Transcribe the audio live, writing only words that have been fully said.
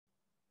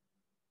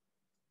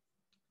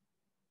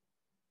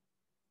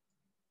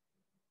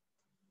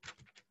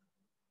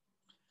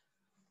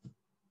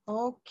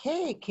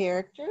Okay,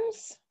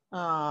 characters.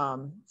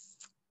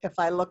 If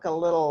I look a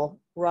little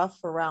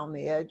rough around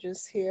the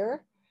edges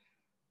here,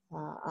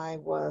 I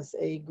was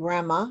a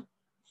grandma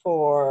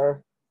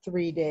for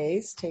 3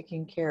 days,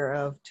 taking care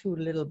of 2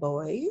 little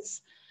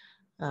boys,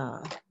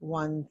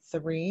 one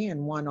 3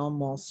 and one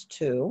almost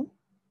 2.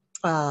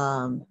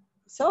 Um,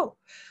 so,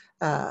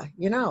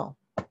 you know,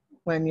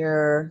 when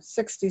you're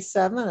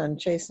 67 and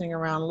chasing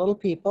around little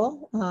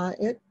people,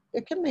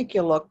 it can make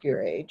you look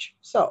your age.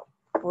 So,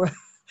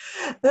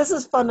 this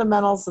is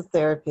Fundamentals of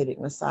Therapeutic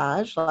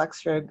Massage,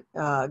 lecture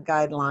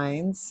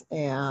guidelines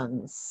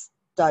and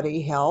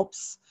study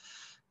helps.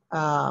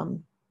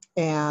 And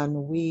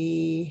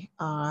we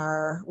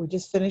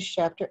just finished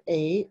chapter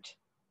 8,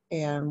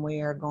 and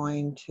we are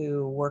going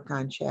to work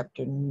on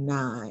chapter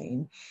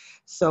 9.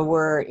 So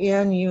we're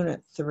in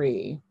unit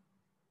 3.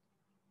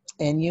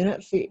 And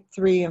unit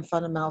 3 in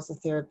Fundamentals of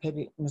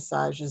Therapeutic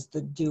Massage is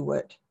the Do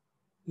It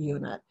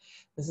unit.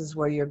 This is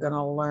where you're going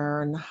to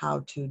learn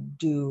how to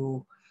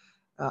do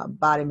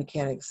body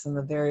mechanics and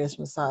the various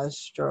massage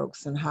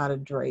strokes and how to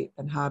drape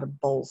and how to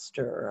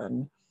bolster.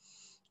 And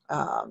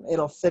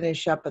it'll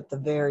finish up at the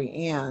very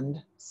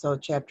end. So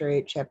chapter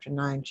 8, chapter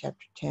 9,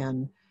 chapter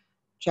 10,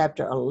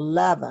 chapter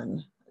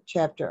 11.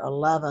 Chapter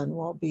 11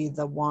 will be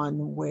the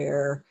one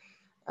where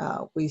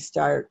we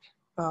start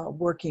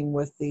working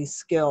with these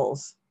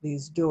skills,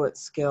 these do-it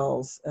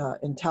skills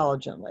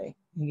intelligently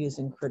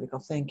using critical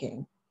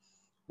thinking,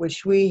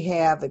 which we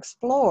have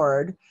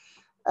explored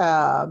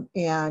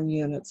in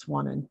units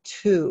 1 and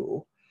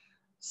 2.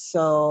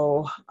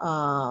 So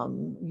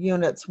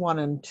units 1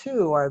 and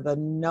 2 are the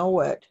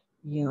Know It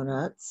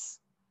units,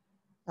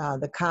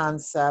 the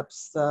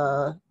concepts,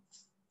 the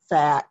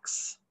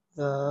facts,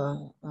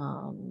 the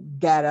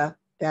data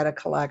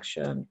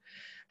collection,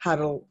 how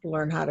to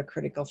learn how to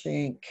critical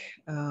think,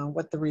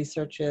 what the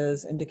research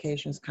is,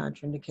 indications,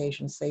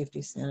 contraindications,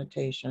 safety,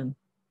 sanitation.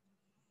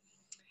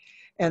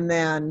 And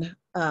then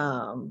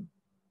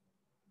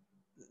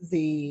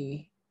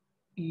the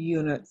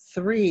unit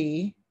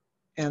 3,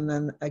 and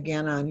then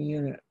again on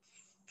unit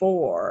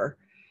 4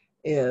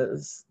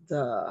 is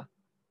the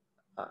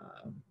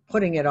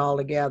putting it all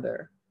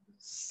together.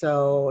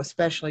 So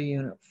especially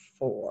unit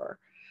 4.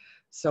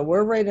 So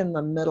we're right in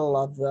the middle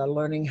of the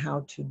learning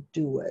how to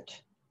do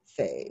it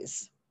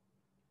phase.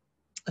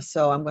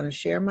 So I'm going to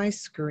share my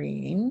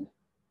screen.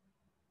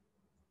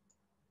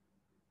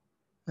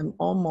 I'm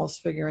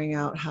almost figuring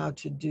out how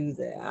to do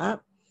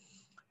that.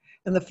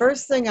 And the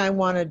first thing I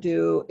want to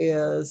do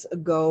is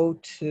go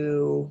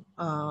to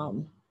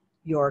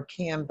your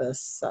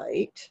Canvas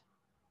site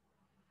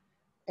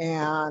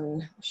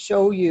and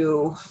show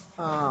you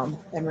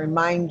and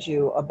remind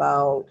you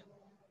about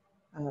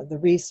the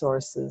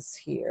resources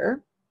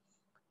here.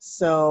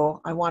 So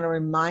I want to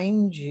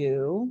remind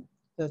you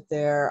that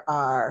there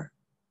are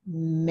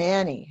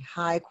many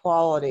high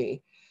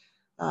quality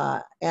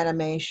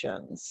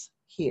animations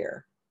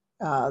here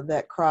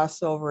that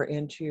cross over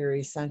into your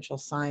essential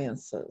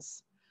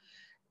sciences.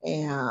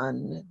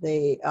 And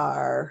they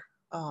are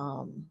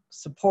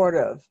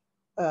supportive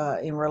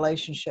in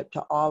relationship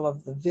to all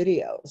of the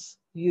videos,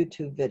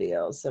 YouTube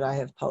videos that I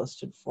have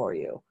posted for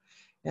you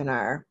in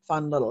our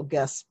fun little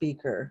guest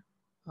speaker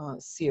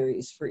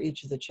series for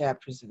each of the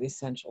chapters of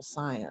Essential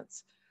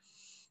Science.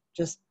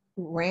 Just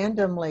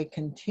randomly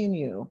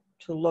continue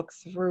to look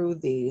through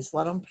these,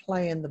 let them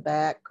play in the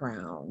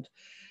background,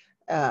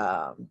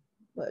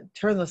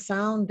 turn the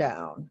sound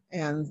down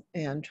and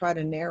try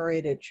to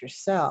narrate it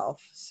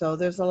yourself. So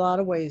there's a lot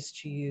of ways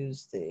to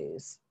use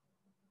these.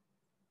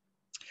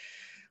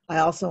 I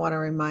also want to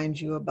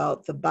remind you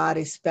about the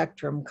Body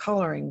Spectrum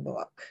coloring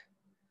book.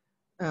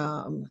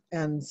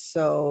 And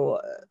so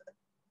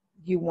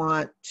you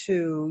want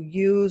to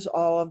use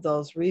all of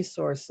those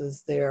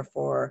resources there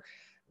for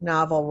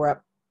novel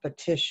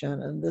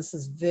repetition. And this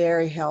is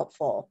very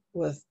helpful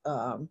with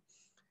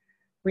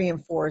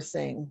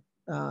reinforcing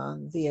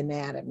the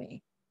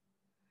anatomy.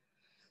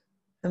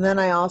 And then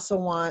I also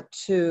want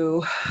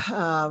to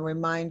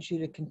remind you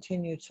to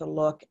continue to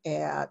look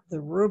at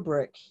the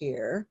rubric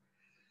here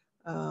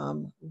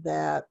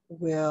that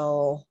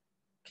will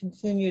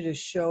continue to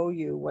show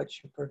you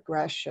what your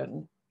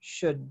progression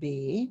should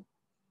be.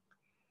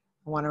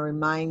 I want to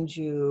remind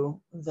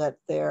you that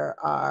there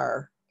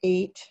are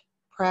 8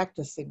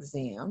 practice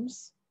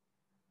exams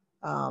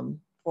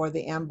for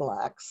the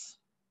MBLEX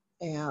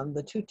and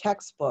the 2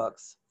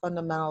 textbooks,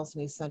 Fundamentals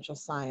and Essential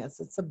Science.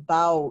 It's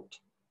about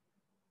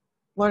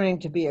learning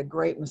to be a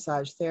great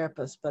massage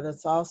therapist, but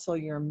it's also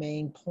your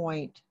main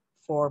point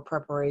for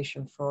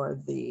preparation for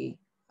the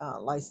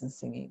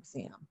licensing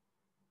exam.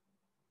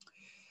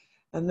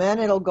 And then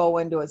it'll go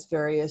into its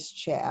various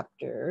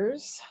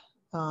chapters.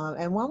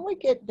 And when we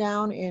get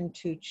down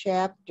into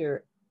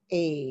chapter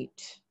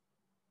 8,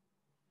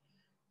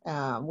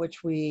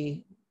 which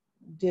we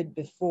did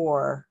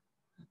before,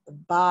 at the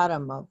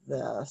bottom of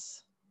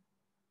this,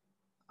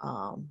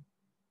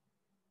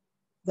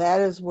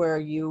 that is where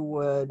you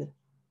would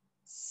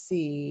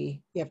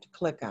see, you have to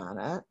click on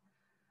it,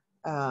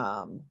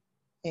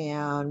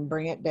 and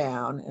bring it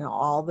down, and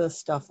all this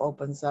stuff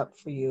opens up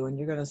for you, and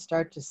you're going to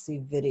start to see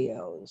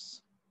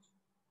videos.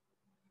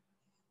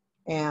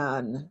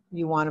 And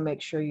you want to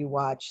make sure you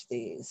watch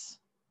these.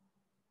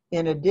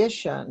 In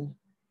addition,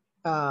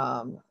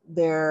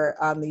 there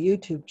on the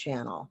YouTube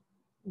channel,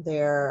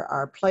 there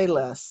are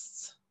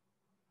playlists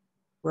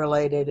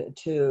related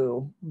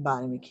to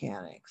body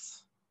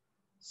mechanics.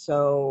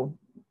 So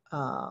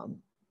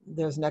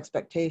there's an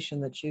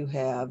expectation that you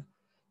have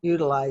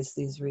utilized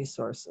these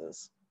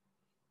resources.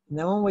 And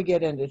then when we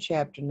get into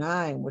chapter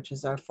 9, which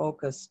is our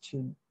focus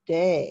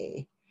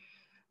today,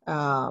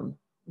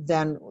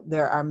 then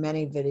there are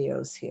many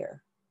videos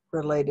here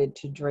related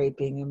to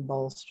draping and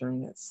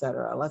bolstering,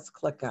 etc. Let's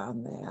click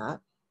on that.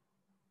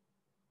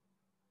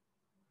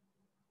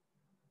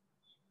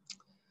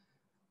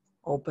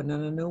 Open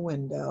in a new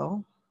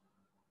window.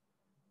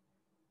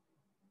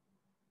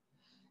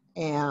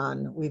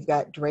 And we've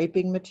got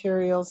draping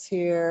materials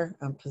here,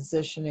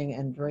 positioning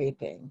and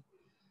draping.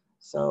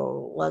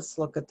 So let's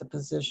look at the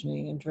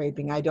positioning and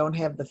draping. I don't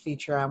have the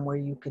feature on where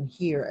you can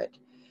hear it.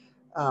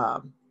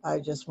 I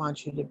just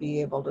want you to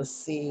be able to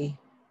see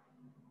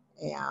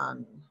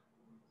and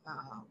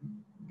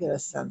get a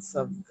sense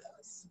of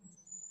this.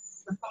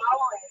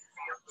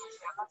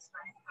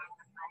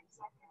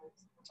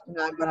 And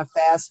I'm going to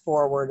fast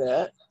forward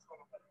it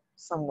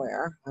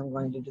somewhere. I'm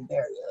going to do,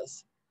 there it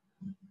is.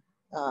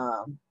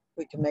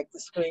 We can make the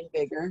screen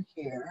bigger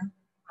here.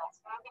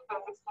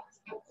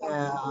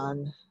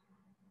 And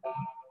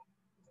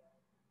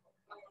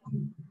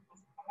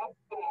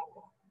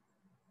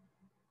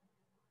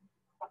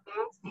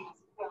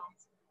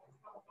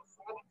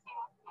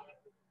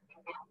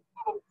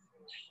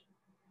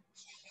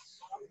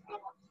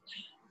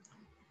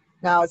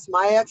now it's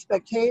my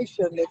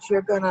expectation that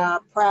you're going to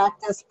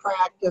practice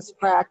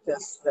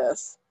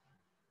this.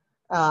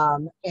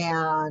 And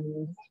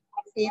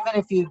even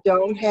if you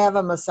don't have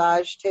a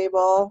massage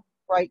table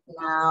right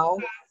now,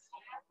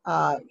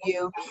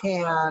 you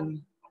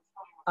can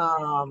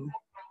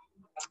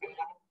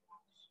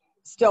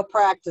still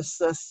practice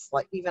this,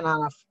 like even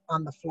on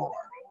the floor.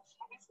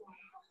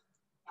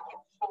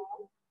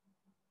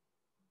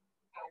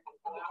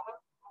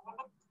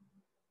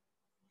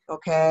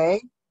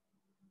 Okay,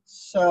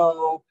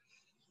 so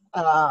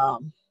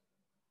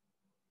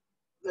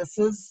this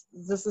is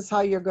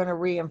how you're going to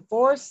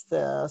reinforce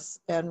this,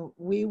 and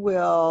we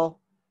will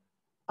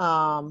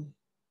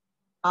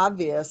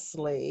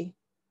obviously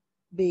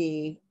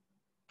be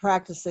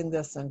practicing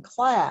this in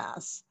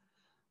class,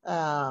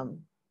 but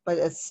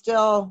it's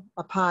still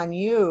upon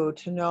you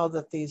to know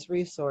that these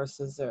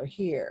resources are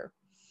here.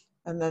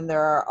 And then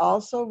there are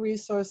also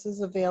resources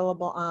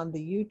available on the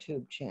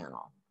YouTube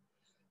channel.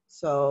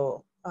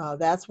 So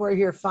that's where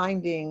you're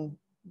finding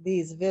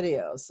these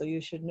videos. So you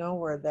should know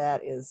where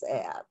that is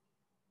at.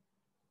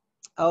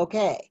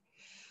 Okay.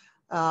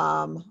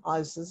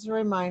 This is a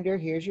reminder,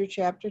 here's your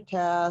chapter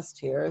test.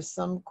 Here are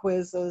some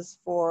quizzes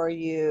for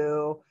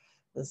you.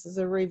 This is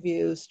a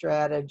review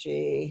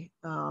strategy.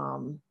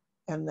 And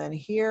then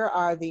here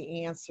are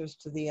the answers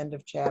to the end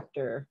of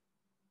chapter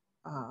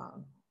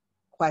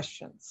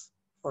questions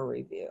for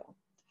review.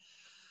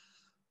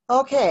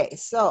 Okay,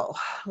 so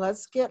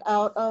let's get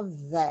out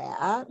of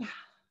that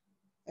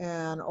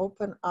and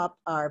open up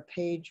our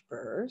page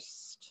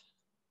burst.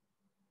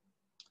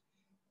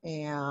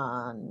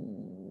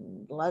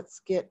 And let's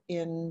get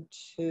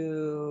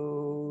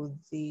into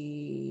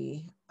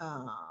the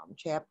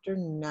chapter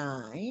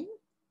 9.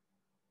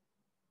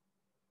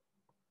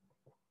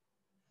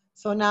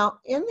 So now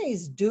in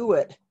these do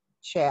it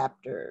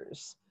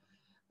chapters,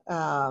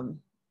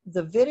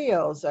 the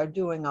videos are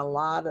doing a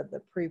lot of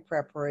the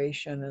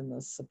pre-preparation and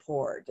the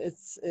support.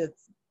 It's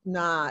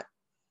not,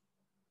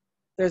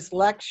 there's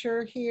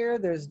lecture here,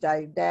 there's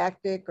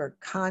didactic or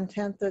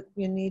content that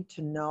you need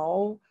to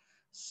know,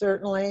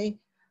 certainly,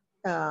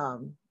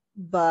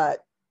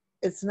 but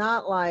it's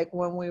not like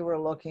when we were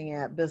looking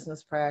at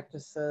business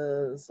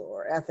practices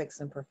or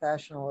ethics and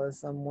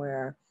professionalism,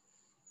 where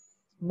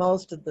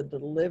most of the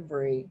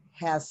delivery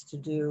has to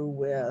do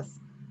with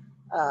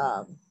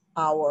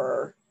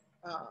our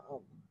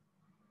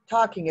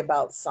talking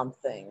about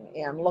something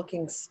and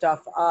looking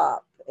stuff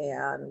up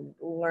and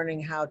learning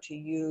how to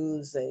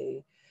use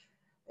a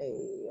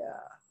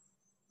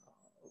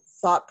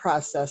thought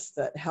process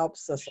that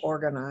helps us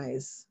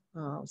organize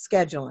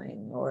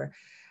scheduling. Or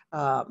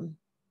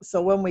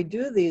so when we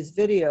do these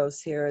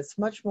videos here, it's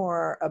much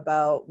more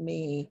about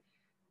me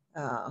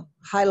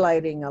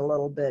highlighting a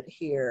little bit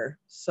here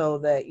so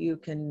that you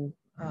can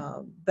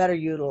better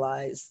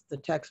utilize the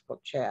textbook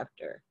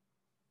chapter.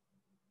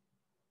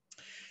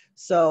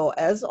 So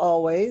as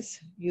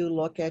always, you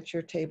look at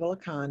your table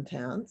of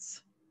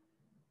contents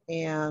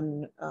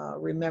and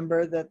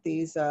remember that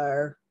these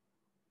are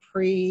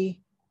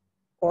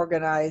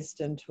pre-organized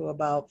into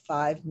about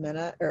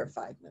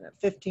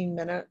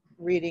 15-minute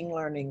reading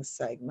learning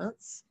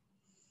segments.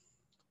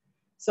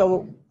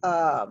 So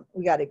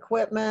we got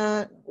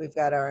equipment, we've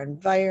got our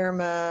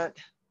environment,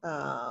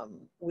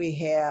 we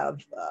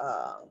have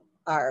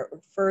our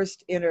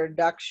first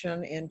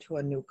introduction into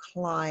a new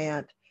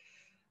client,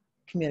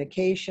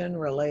 communication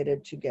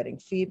related to getting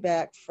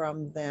feedback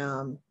from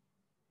them,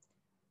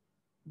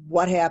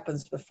 what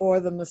happens before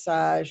the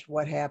massage,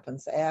 what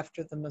happens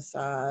after the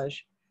massage,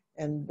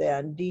 and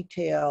then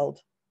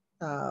detailed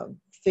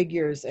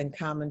figures and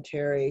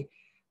commentary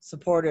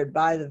supported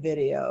by the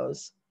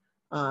videos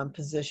on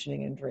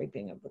positioning and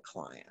draping of the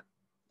client.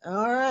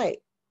 All right,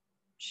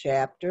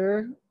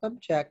 chapter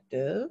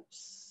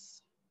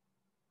objectives,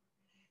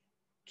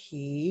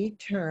 key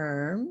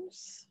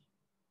terms,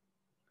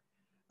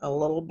 a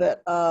little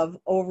bit of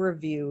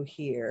overview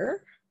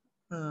here.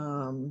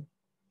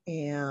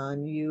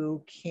 And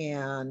you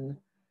can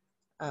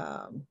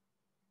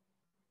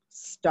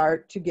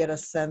start to get a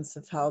sense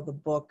of how the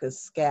book is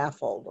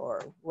scaffolded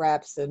or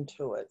wraps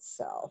into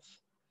itself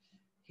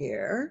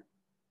here.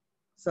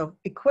 So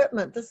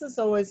equipment, this is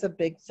always a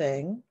big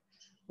thing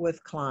with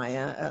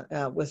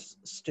with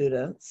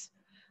students.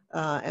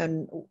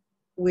 And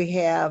we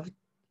have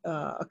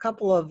a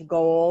couple of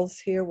goals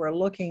here. We're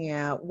looking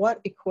at what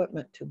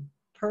equipment to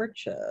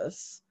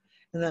purchase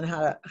and then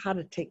how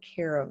to take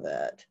care of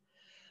it.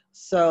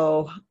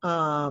 So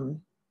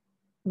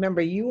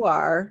remember, you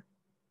are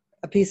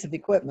a piece of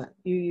equipment.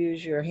 You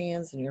use your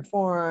hands and your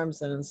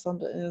forearms, and in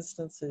some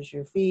instances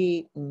your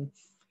feet, and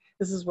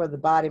this is where the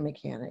body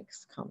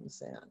mechanics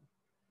comes in.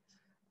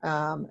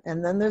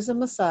 And then there's a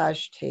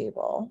massage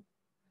table,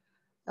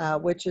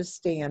 which is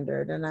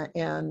standard,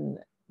 and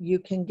you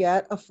can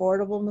get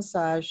affordable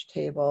massage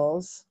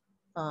tables.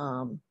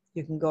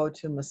 You can go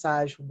to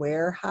Massage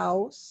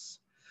Warehouse,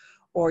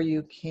 or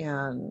you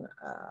can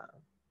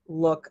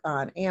look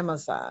on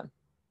Amazon,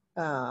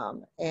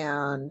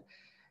 and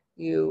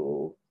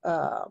you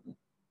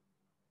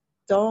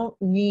don't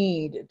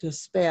need to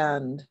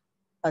spend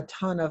a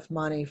ton of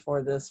money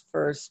for this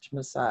first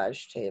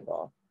massage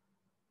table.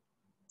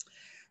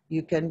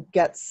 You can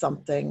get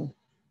something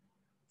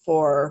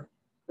for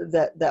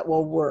that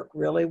will work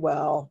really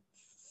well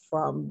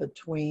from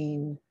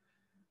between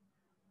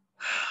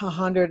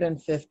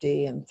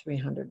 $150 and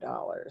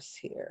 $300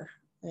 here.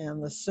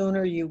 And the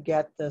sooner you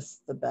get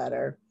this, the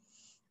better.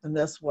 And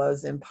this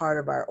was in part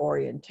of our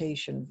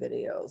orientation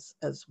videos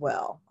as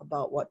well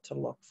about what to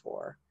look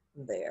for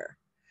there.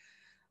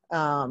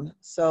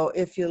 So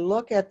if you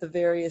look at the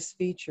various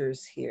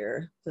features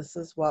here, this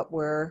is what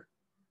we're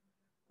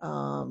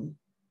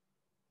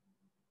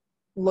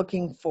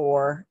looking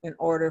for in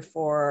order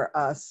for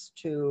us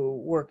to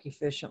work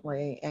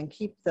efficiently and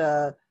keep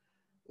the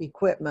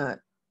equipment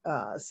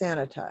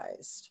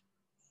sanitized.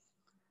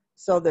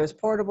 So there's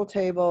portable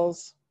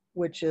tables,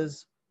 which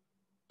is,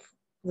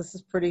 this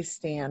is pretty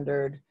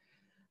standard.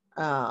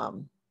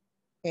 And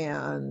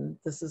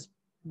this is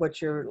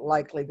what you're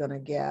likely going to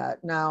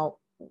get. Now,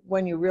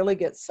 when you really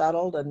get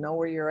settled and know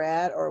where you're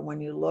at, or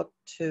when you look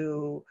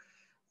to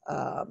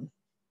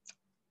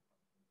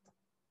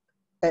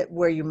at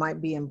where you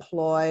might be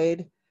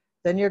employed,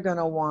 then you're going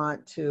to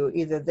want to,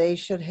 either they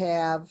should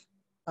have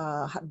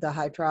the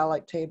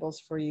hydraulic tables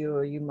for you,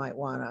 or you might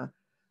want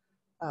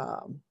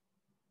to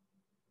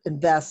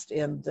invest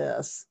in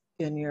this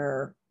in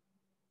your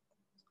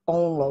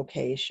own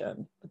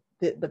location.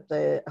 But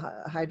the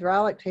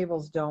hydraulic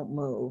tables don't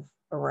move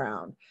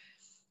around.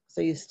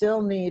 So you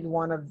still need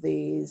one of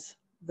these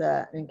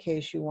that in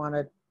case you want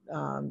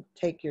to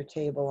take your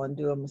table and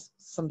do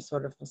some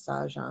sort of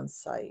massage on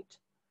site.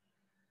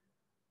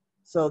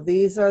 So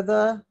these are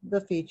the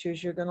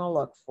features you're going to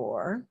look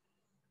for.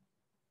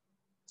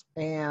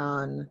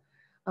 And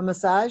a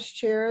massage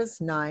chair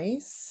is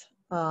nice.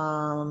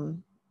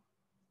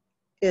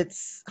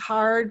 It's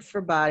hard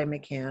for body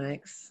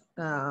mechanics,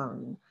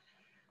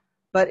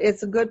 but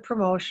it's a good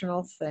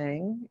promotional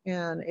thing.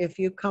 And if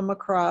you come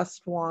across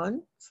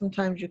one,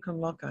 sometimes you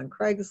can look on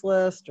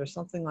Craigslist or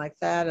something like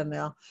that, and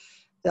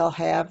they'll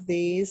have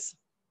these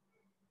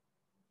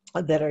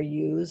that are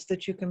used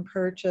that you can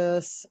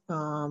purchase.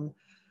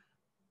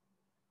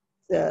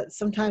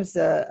 Sometimes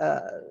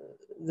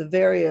the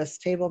various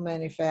table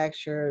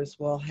manufacturers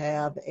will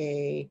have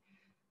a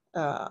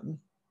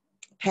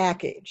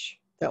package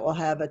that will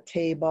have a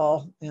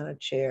table and a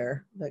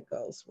chair that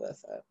goes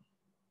with it.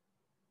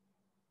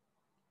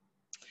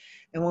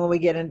 And when we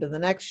get into the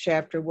next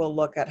chapter, we'll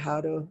look at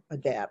how to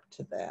adapt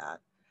to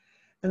that.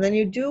 And then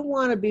you do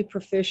want to be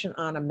proficient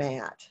on a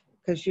mat,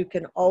 because you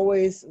can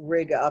always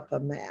rig up a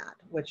mat,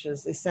 which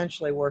is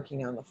essentially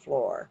working on the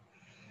floor.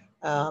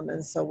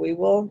 And so we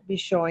will be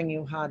showing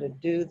you how to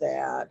do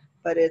that.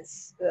 But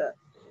it's,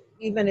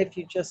 even if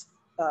you just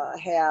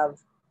have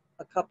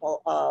a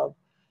couple of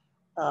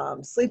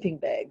sleeping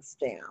bags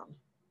down,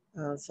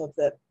 so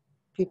that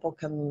people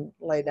can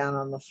lay down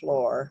on the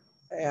floor,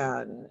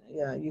 and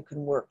you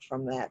can work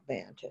from that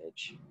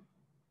vantage.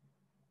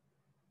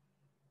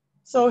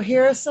 So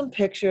here are some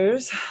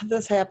pictures.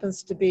 This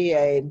happens to be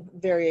a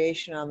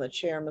variation on the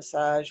chair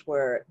massage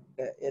where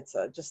it's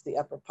just the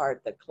upper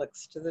part that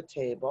clicks to the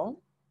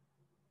table.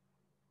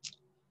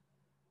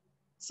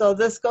 So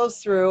this goes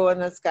through,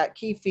 and it's got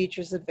key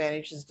features,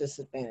 advantages,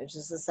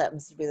 disadvantages. This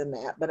happens to be the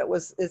mat, but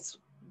it's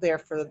there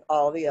for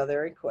all the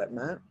other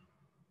equipment.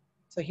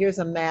 So here's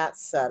a mat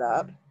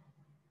setup.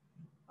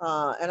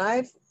 And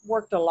I've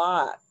worked a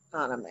lot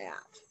on a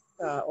mat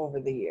over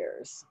the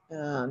years.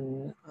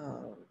 And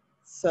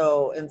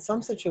so in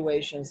some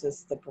situations,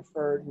 it's the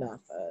preferred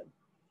method.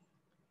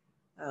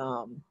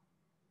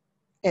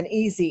 And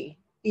easy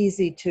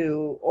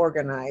to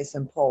organize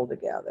and pull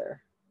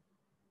together.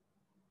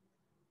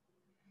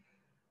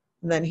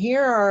 And then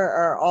here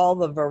are all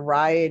the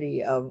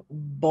variety of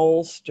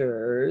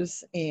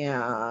bolsters,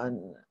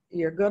 and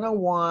you're going to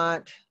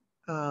want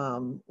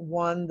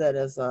one that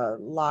is a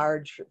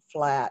large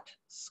flat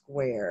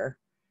square.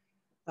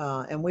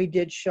 And we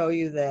did show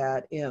you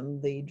that in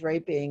the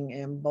draping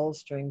and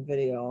bolstering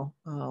video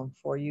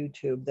for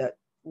YouTube that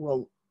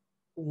will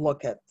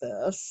look at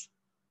this,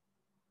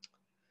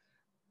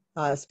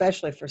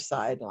 especially for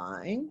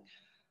sideline.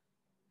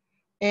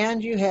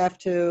 And you have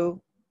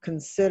to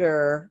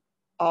consider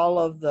all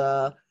of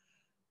the,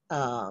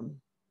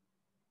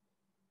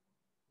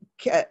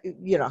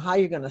 you know, how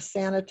you're going to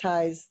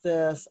sanitize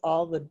this,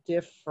 all the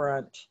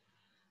different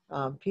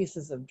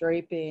pieces of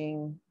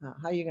draping,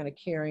 how you're going to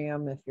carry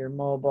them if you're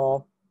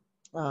mobile.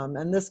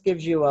 And this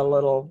gives you a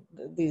little,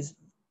 these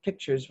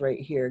pictures right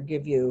here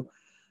give you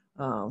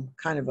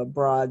kind of a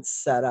broad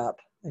setup,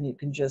 and you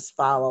can just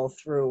follow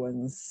through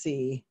and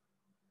see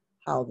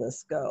how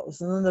this goes.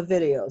 And then the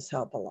videos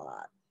help a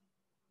lot.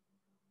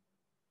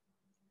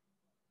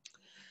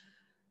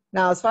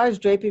 Now, as far as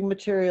draping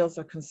materials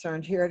are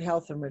concerned, here at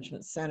Health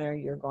Enrichment Center,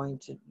 you're going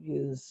to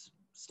use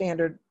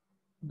standard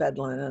bed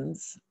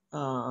linens,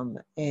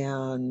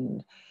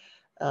 and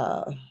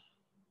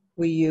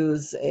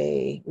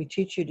we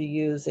teach you to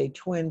use a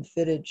twin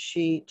fitted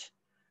sheet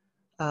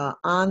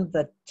on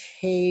the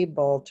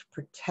table to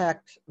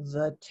protect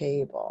the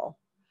table.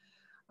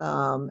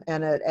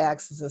 And it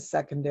acts as a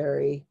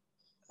secondary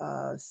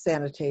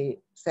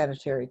sanitary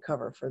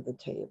cover for the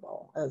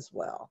table as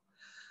well.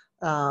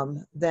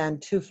 Then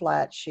 2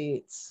 flat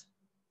sheets.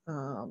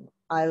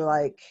 I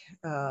like,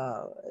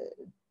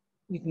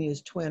 you can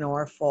use twin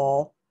or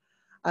full.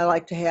 I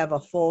like to have a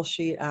full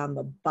sheet on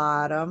the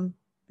bottom,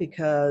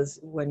 because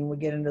when we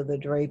get into the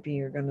draping,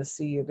 you're going to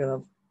see you're going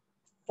to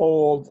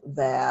fold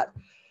that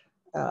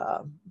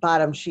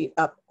bottom sheet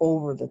up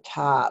over the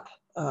top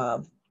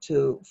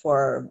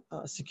for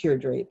secure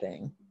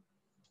draping.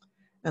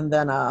 And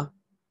then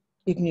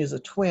you can use a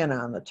twin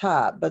on the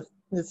top, but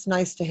it's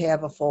nice to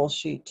have a full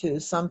sheet too.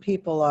 Some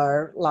people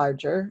are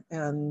larger,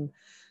 and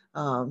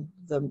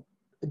the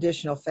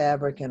additional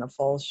fabric in a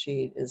full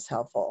sheet is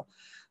helpful.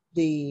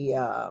 The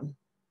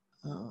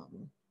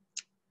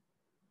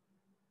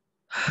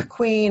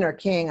queen or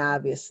king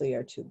obviously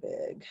are too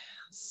big.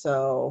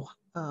 So,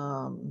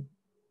 and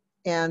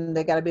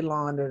they got to be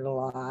laundered a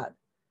lot.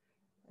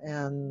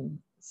 And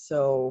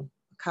so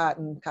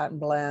cotton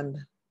blend,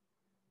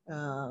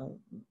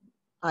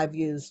 I've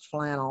used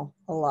flannel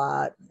a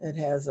lot. It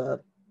has a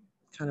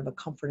kind of a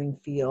comforting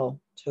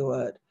feel to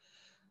it.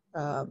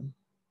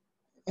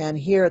 And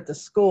here at the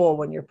school,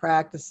 when you're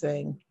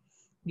practicing,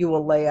 you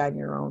will lay on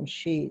your own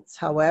sheets.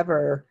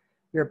 However,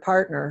 your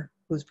partner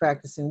who's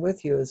practicing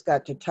with you has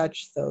got to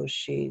touch those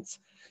sheets.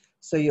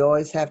 So you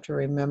always have to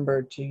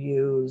remember to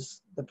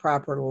use the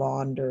proper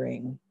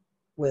laundering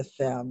with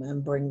them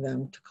and bring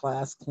them to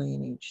class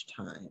clean each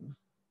time.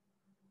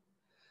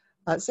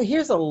 So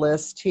here's a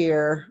list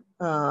here.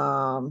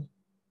 And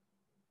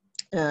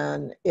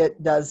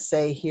it does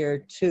say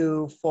here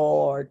 2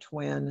 full or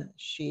twin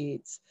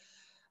sheets,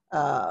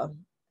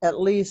 at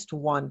least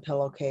 1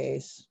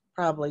 pillowcase,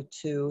 probably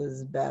 2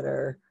 is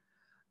better,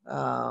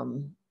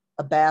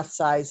 a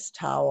bath-sized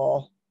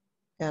towel,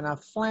 and a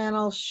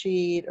flannel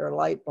sheet or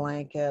light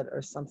blanket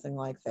or something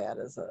like that,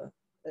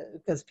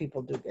 because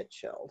people do get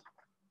chilled.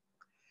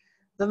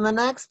 Then the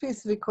next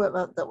piece of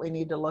equipment that we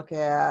need to look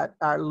at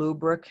are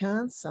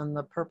lubricants, and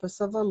the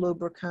purpose of a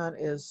lubricant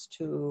is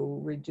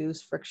to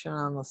reduce friction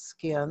on the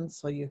skin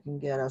so you can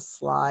get a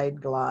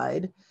slide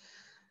glide.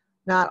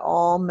 Not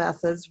all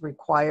methods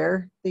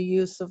require the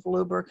use of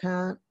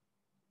lubricant.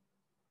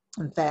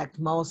 In fact,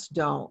 most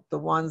don't. The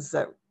ones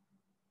that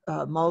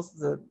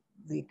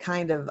the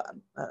kind of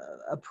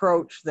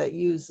approach that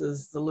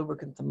uses the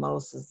lubricant the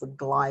most is the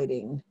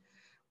gliding,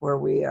 where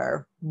we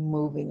are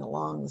moving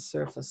along the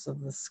surface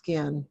of the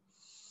skin.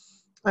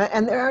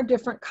 And there are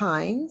different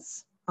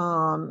kinds.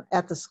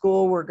 At the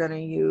school, we're going to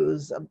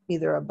use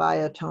either a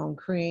Biotone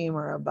cream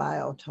or a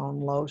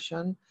Biotone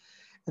lotion.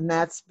 And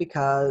that's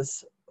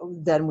because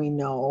then we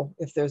know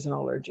if there's an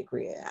allergic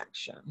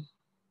reaction.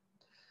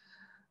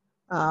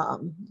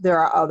 There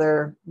are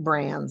other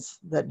brands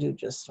that do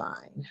just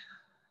fine.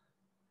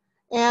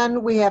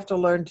 And we have to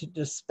learn to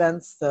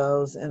dispense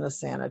those in a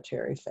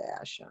sanitary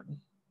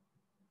fashion.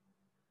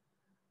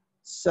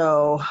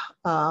 So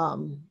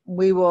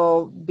we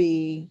will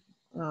be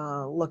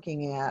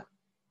looking at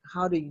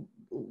how to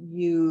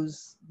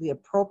use the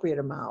appropriate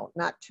amount,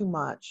 not too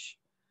much.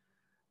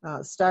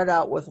 Start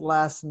out with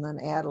less and then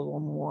add a little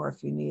more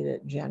if you need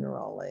it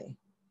generally.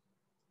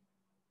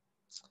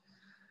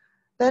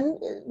 Then,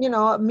 you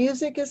know,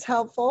 music is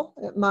helpful.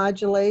 It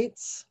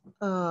modulates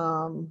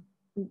the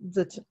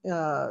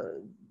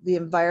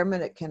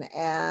environment. It can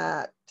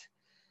act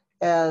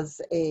as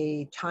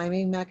a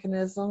timing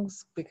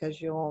mechanisms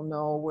because you'll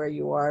know where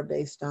you are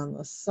based on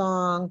the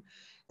song.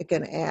 It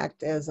can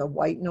act as a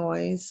white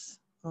noise.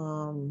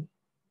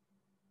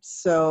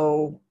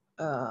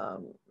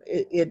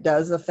 It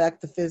does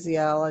affect the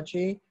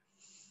physiology.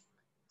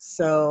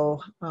 So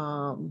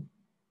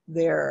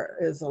there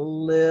is a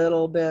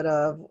little bit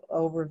of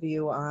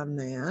overview on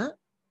that.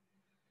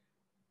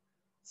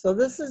 So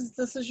this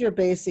is your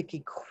basic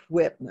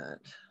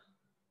equipment,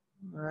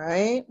 all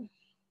right?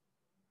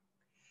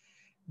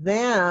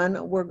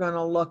 Then we're going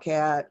to look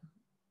at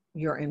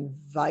your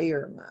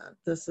environment.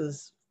 This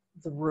is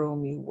the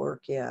room you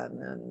work in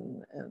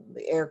and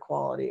the air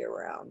quality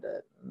around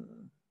it, and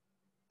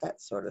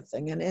that sort of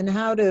thing, and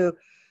how to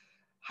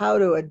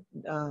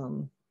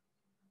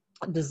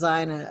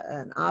design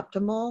an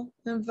optimal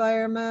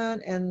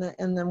environment, and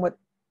then what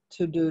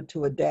to do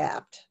to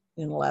adapt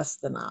in less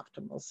than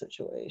optimal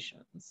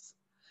situations.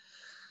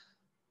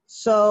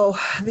 So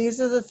these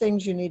are the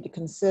things you need to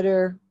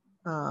consider.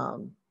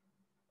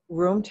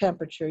 Room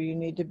temperature, you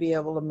need to be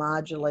able to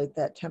modulate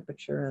that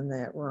temperature in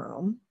that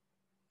room.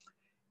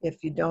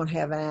 If you don't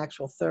have an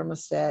actual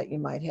thermostat, you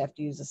might have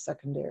to use a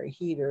secondary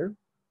heater.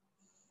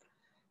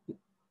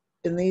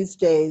 In these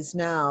days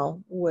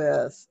now,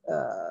 with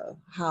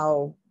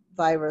how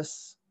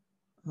virus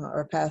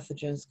or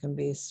pathogens can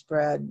be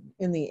spread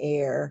in the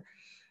air,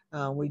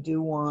 we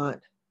do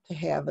want to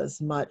have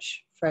as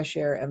much fresh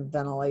air and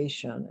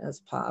ventilation as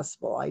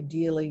possible.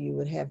 Ideally, you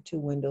would have 2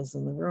 windows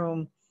in the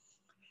room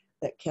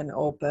that can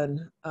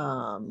open,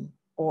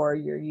 or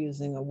you're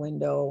using a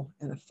window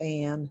and a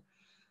fan.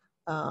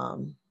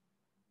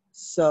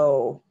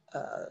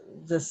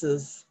 This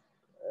has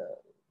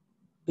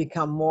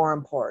become more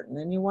important,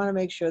 and you want to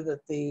make sure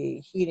that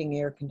the heating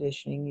air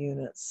conditioning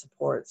unit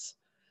supports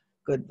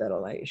good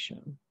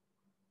ventilation.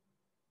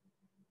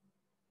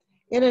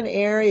 In an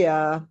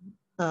area,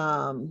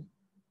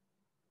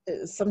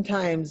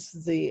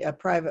 sometimes a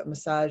private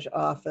massage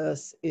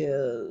office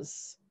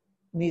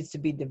needs to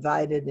be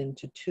divided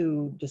into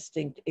 2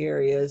 distinct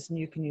areas, and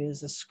you can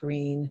use a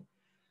screen,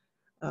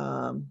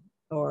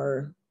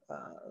 or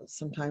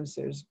sometimes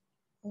there's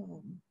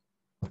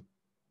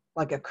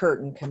like a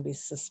curtain can be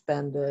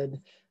suspended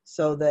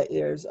so that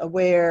there's a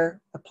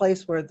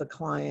place where the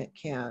client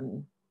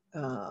can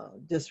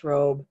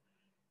disrobe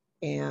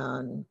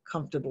and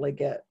comfortably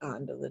get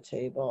onto the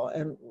table.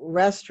 And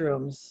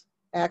restrooms,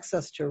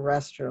 access to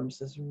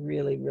restrooms is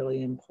really,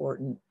 really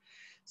important.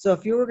 So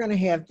if you were going to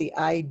have the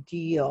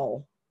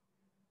ideal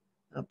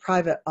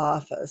private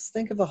office,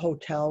 think of a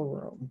hotel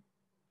room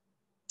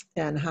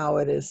and how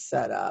it is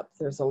set up.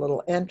 There's a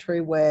little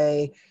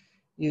entryway.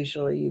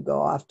 Usually you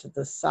go off to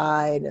the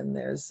side and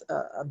there's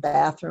a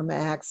bathroom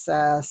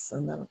access,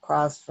 and then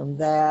across from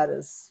that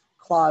is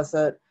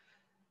closet.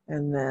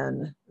 And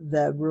then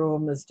the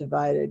room is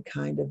divided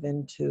kind of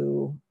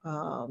into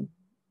a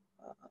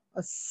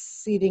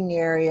seating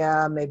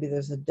area. Maybe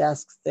there's a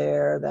desk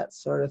there, that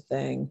sort of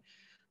thing.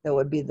 That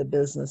would be the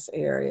business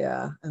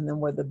area. And then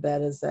where the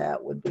bed is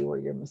at would be where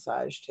your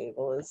massage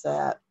table is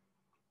at.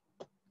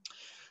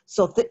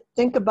 So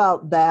think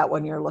about that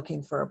when you're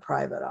looking for a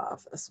private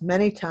office.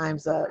 Many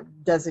times a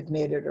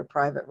designated or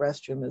private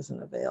restroom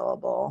isn't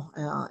available.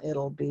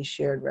 It'll be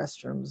shared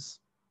restrooms.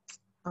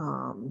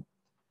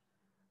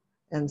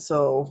 And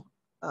so,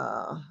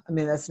 I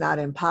mean, that's not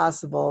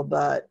impossible,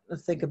 but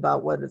think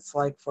about what it's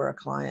like for a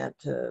client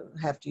to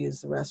have to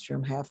use the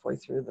restroom halfway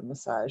through the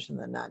massage and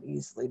then not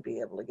easily be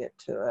able to get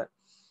to it.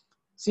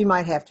 So you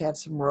might have to have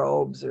some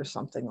robes or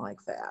something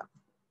like that.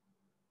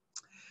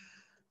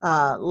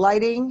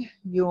 Lighting,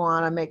 you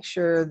want to make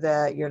sure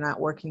that you're not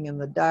working in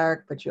the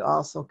dark, but you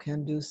also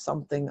can do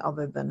something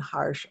other than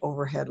harsh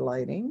overhead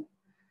lighting.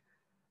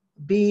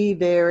 Be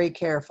very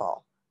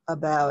careful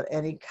about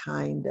any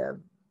kind of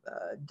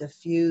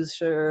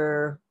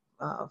diffuser,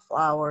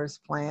 flowers,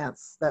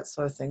 plants, that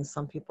sort of thing.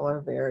 Some people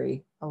are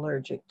very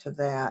allergic to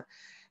that,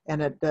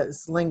 and it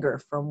does linger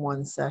from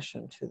one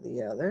session to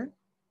the other.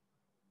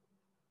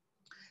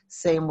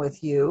 Same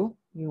with you.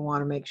 You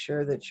want to make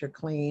sure that you're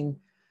clean.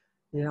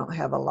 You don't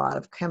have a lot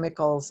of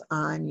chemicals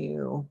on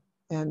you,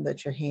 and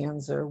that your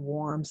hands are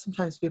warm.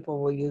 Sometimes people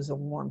will use a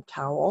warm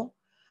towel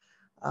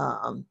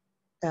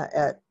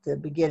at the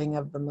beginning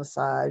of the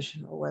massage,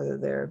 whether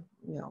they're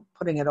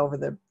putting it over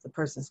the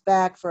person's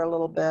back for a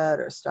little bit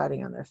or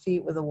starting on their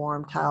feet with a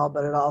warm towel,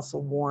 but it also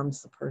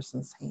warms the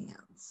person's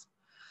hands.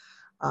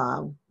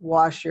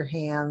 Wash your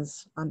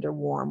hands under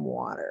warm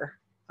water.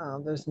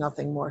 There's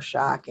nothing more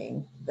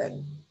shocking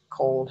than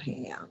cold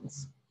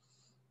hands.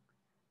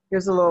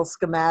 Here's a little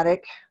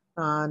schematic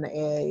on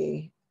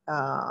a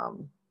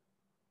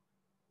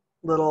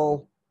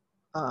little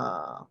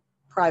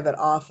private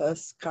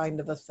office kind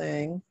of a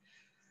thing.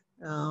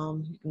 You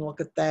can look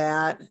at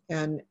that,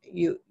 and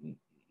you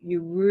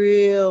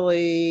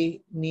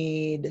really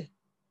need,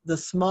 the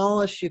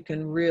smallest you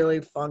can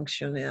really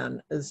function in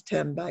is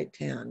 10 by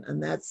 10,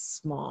 and that's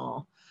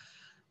small.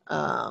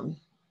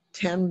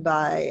 10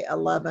 by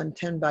 11,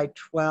 10 by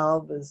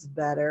 12 is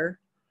better.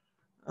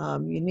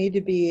 You need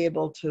to be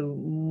able to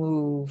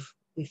move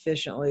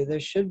efficiently. There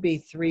should be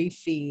 3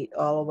 feet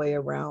all the way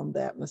around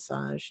that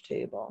massage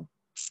table,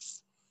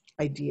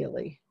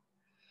 ideally.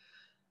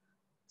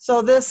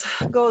 So this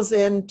goes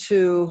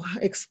into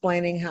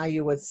explaining how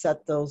you would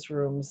set those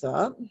rooms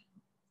up.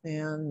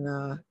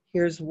 And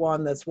here's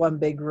one that's one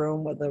big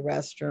room with a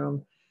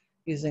restroom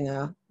using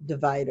a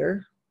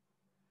divider.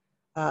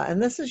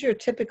 And this is your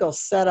typical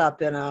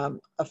setup in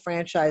a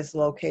franchise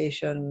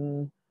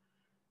location,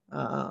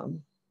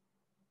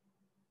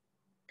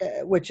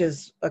 which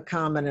is a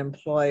common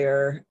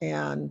employer.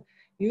 And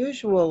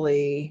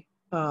usually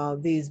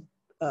these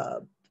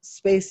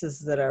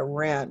spaces that are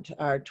rent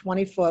are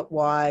 20 foot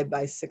wide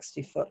by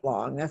 60 foot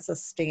long. That's a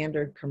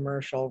standard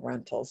commercial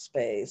rental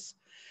space.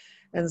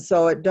 And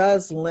so it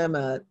does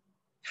limit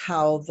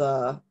how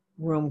the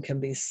room can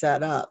be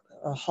set up.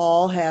 A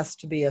hall has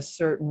to be a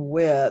certain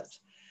width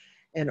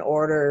in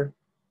order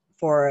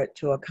for it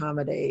to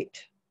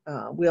accommodate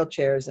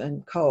wheelchairs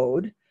and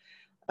code.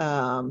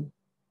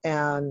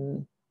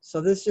 And so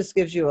this just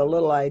gives you a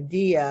little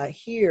idea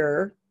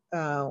here.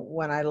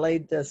 When I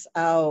laid this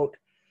out,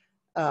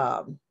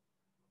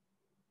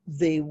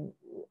 the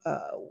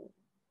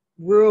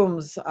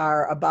rooms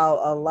are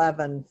about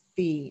 11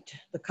 feet.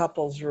 The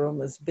couple's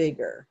room is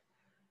bigger,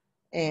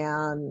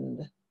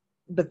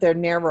 but they're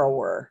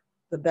narrower.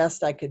 The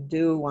best I could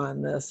do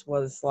on this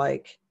was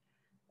like,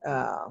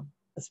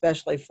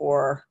 especially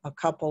for a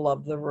couple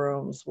of the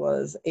rooms,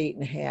 was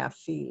 8.5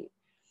 feet.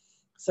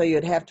 So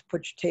you'd have to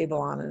put your table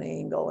on an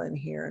angle in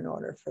here in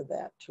order for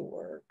that to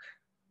work.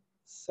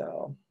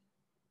 So,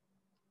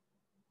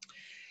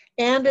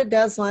 and it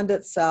does lend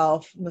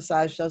itself,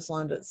 massage does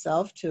lend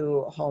itself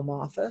to a home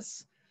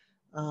office.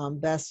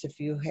 Best if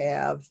you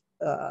have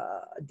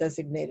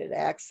designated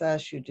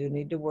access. You do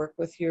need to work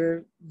with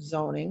your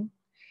zoning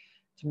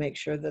to make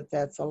sure that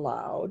that's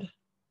allowed.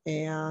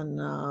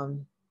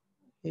 And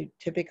you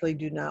typically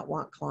do not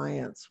want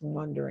clients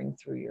wandering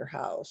through your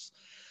house.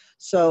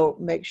 So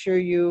make sure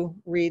you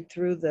read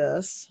through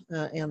this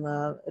and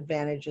the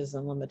advantages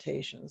and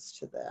limitations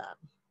to that.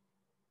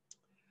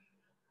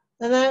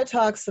 And then it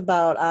talks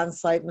about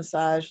on-site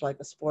massage, like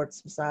a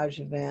sports massage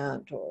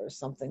event or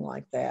something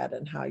like that,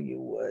 and how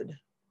you would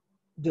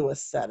do a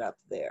setup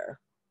there.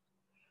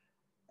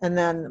 And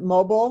then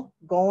mobile,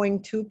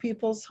 going to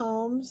people's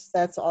homes,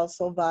 that's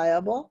also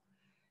viable.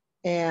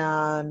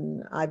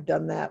 And I've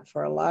done that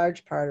for a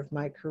large part of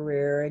my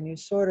career. And you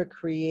sort of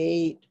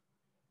create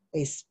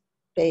a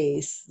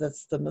space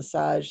that's the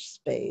massage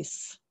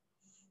space.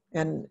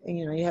 And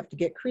you know, you have to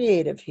get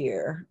creative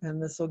here,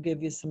 and this will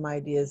give you some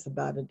ideas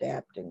about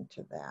adapting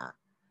to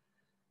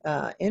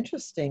that.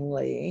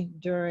 Interestingly,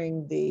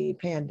 during the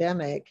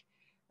pandemic,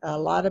 a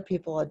lot of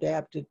people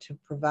adapted to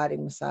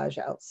providing massage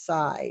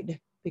outside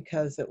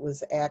because it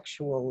was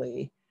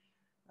actually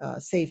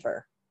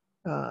safer.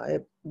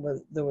 There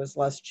was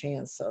less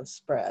chance of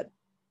spread.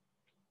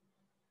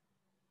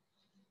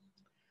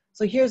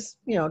 So here's,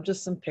 you know,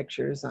 just some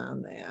pictures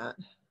on that.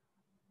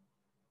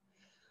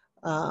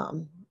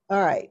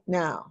 All right,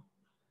 now,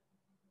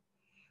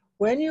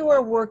 when you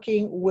are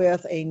working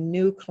with a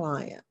new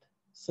client,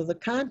 so the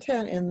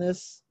content in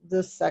this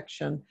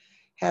section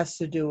has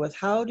to do with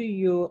how do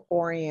you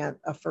orient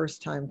a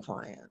first-time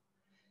client.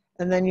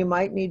 And then you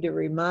might need to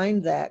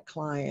remind that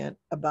client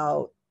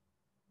about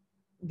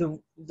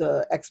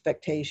the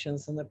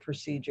expectations and the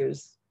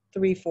procedures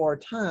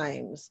 3-4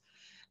 times.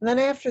 And then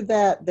after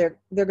that,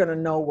 they're going to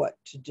know what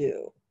to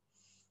do.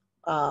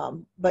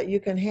 But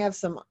you can have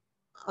some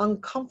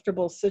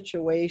uncomfortable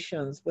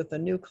situations with a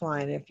new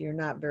client if you're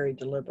not very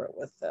deliberate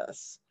with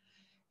this.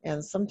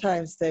 And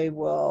sometimes they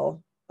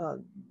will,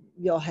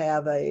 you'll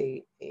have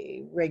a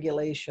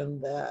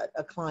regulation that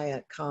a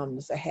client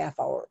comes a half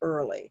hour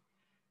early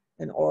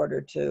in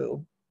order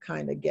to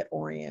kind of get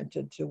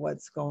oriented to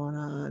what's going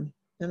on.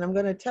 And I'm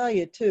going to tell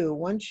you too,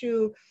 once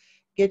you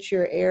get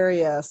your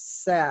area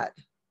set,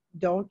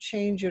 don't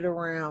change it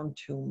around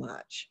too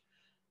much.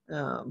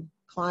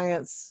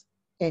 Clients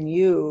and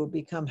you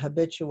become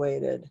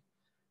habituated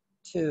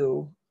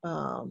to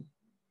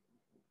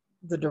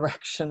the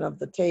direction of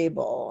the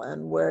table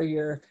and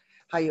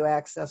how you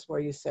access where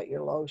you set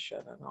your lotion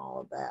and all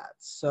of that.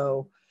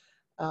 So,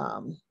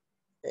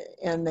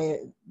 and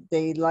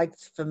they like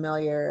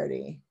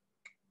familiarity.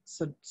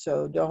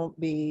 So don't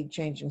be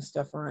changing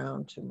stuff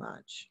around too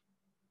much.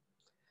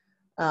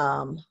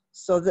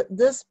 So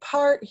this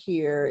part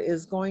here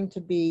is going to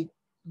be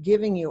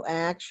giving you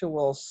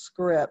actual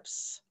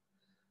scripts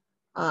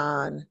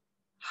on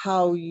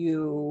how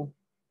you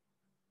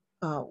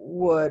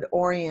would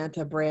orient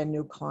a brand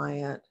new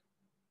client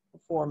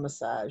for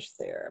massage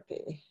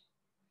therapy.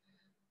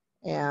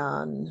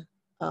 And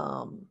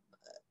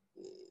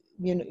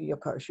you know, of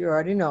course, you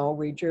already know,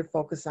 read your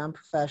focus on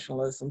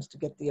professionalisms to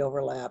get the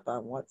overlap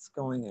on what's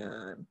going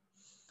on.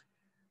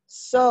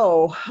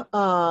 So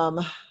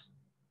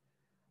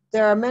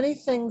there are many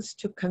things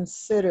to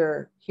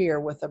consider here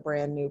with a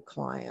brand new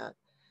client.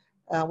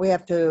 We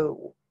have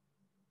to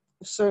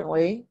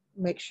certainly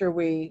make sure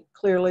we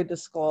clearly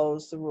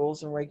disclose the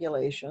rules and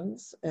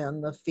regulations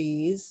and the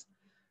fees.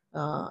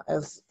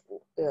 As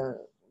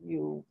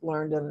you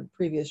learned in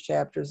previous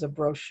chapters, a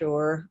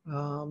brochure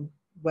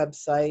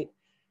website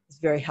is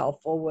very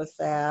helpful with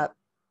that,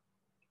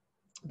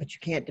 but you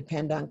can't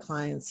depend on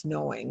clients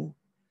knowing.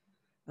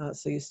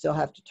 So you still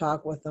have to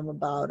talk with them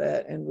about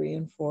it and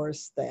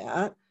reinforce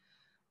that.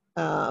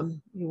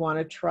 You want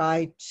to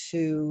try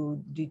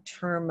to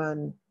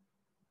determine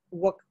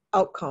what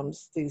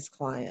outcomes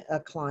a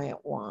client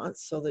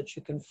wants so that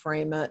you can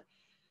frame it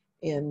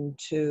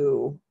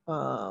into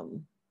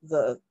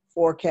the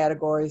 4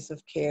 categories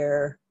of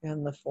care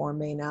and the 4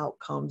 main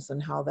outcomes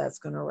and how that's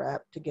going to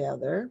wrap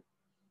together.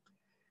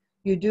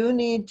 You do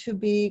need to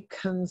be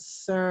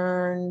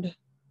concerned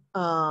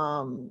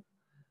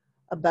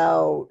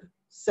about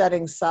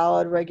setting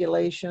solid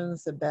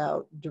regulations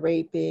about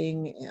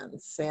draping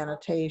and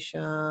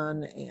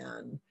sanitation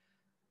and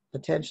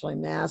potentially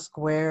mask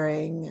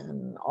wearing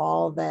and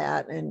all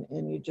that, and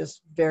you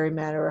just very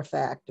matter of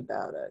fact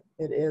about it.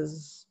 It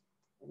is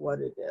what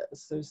it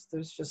is.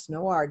 There's just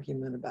no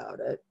argument about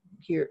it.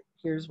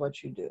 Here's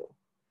what you do.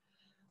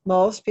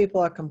 Most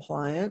people are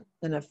compliant,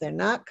 and if they're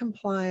not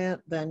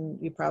compliant, then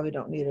you probably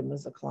don't need them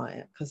as a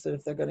client, because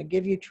if they're going to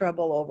give you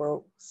trouble over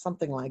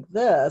something like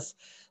this,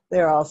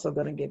 they're also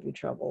going to give you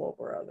trouble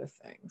over other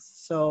things.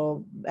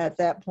 So at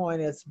that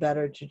point, it's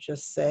better to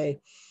just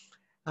say,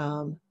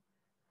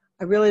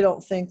 I really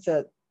don't think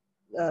that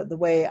the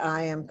way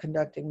I am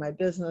conducting my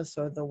business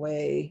or the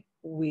way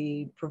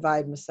we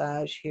provide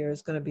massage here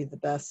is going to be the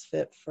best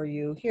fit for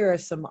you. Here are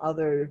some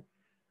other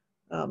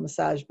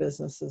massage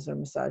businesses or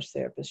massage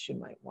therapists you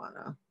might want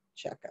to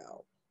check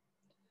out.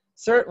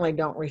 Certainly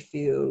don't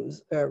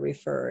refuse or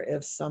refer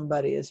if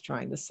somebody is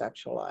trying to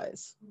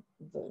sexualize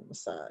the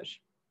massage.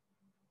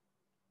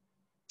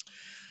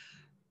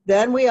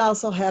 Then we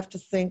also have to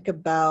think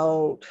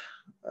about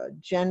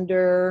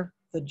gender,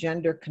 the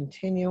gender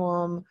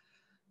continuum,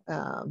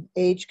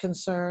 age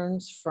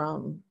concerns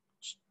from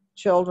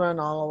children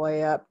all the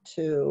way up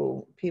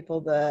to people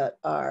that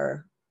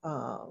are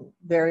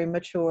very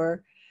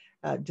mature.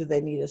 Do they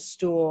need a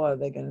stool? Are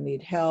they going to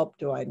need help?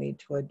 Do I need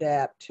to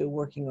adapt to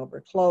working over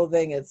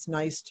clothing? It's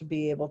nice to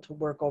be able to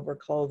work over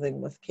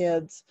clothing with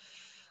kids.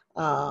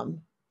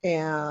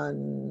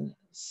 And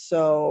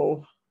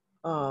so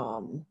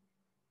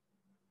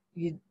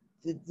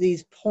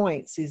these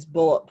points, these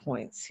bullet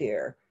points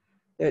here,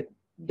 that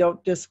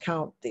don't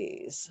discount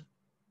these.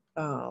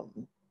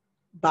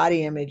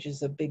 Body image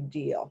is a big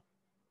deal,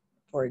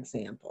 for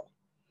example.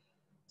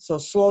 So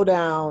slow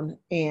down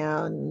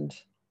and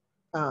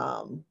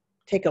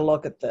take a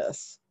look at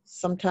this.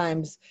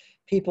 Sometimes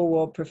people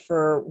will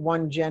prefer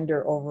one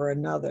gender over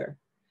another.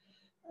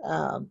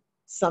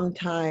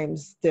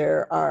 Sometimes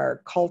there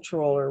are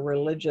cultural or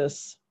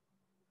religious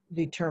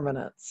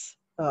determinants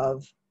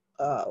of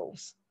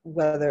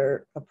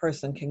whether a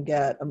person can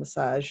get a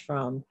massage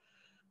from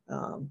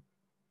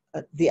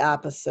the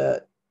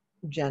opposite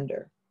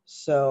gender.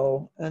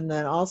 So, and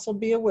then also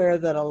be aware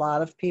that a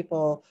lot of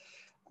people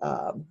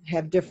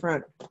have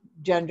different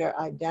gender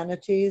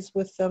identities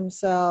with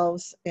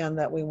themselves, and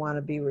that we want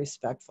to be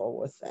respectful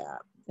with that.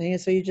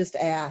 And so you just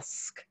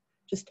ask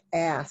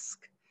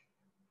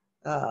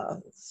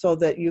so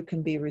that you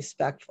can be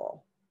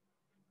respectful.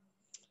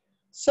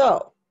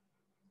 So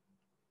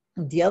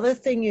the other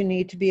thing you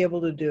need to be able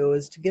to do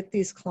is to get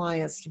these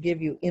clients to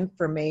give you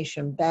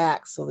information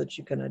back so that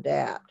you can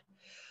adapt.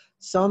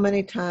 So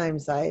many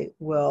times I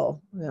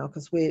will,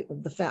 because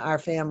our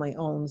family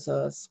owns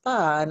a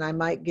spa, and I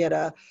might get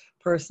a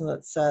person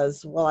that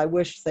says, well, I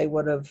wish they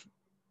would have,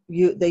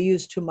 they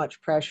used too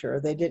much pressure,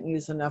 they didn't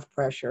use enough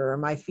pressure, or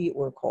my feet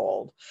were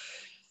cold.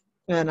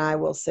 And I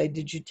will say,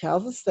 did you tell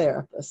the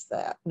therapist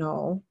that?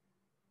 No.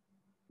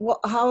 Well,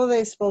 how are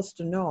they supposed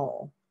to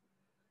know?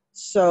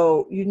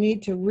 So you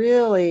need to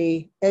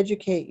really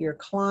educate your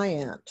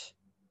client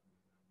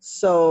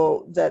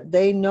so that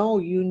they know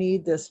you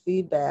need this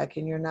feedback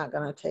and you're not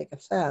going to take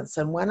offense.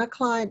 And when a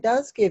client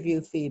does give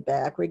you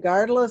feedback,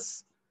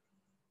 regardless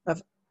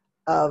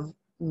of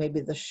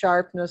maybe the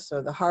sharpness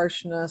or the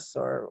harshness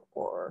or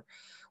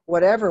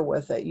whatever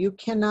with it, you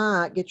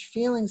cannot get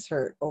your feelings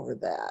hurt over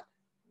that.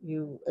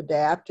 You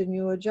adapt and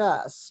you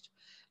adjust.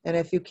 And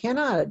if you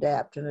cannot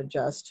adapt and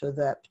adjust to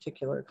that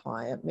particular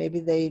client, maybe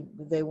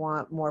they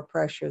want more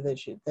pressure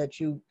that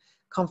you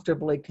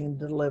comfortably can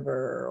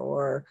deliver,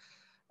 or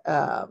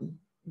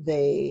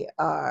they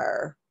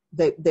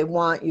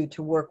want you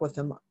to work with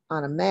them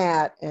on a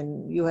mat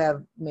and you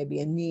have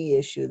maybe a knee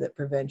issue that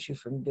prevents you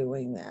from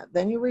doing that.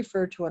 Then you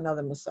refer to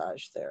another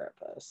massage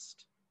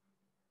therapist.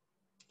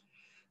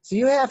 So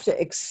you have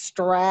to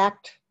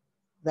extract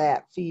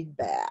that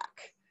feedback.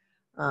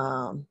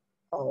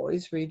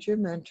 Always read your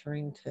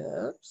mentoring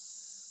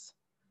tips.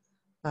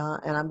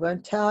 And I'm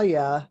going to tell you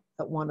that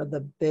one of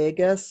the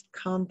biggest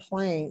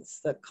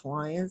complaints that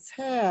clients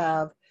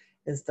have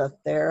is the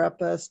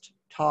therapist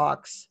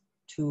talks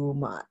too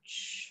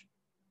much.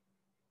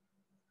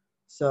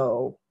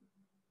 So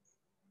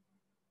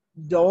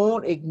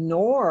don't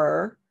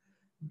ignore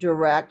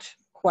direct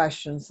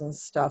questions and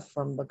stuff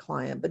from the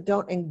client, but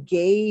don't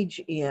engage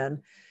in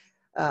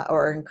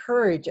or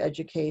encourage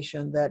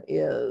education that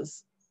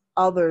is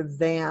other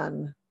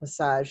than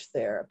massage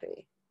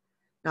therapy.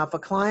 Now, if a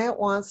client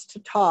wants to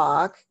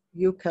talk,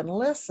 you can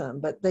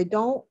listen, but they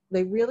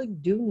really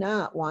do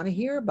not want to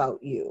hear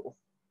about you.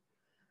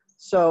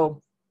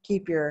 So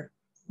keep your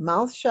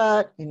mouth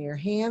shut and your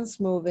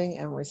hands moving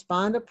and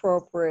respond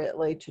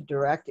appropriately to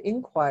direct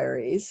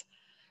inquiries.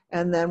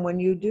 And then when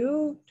you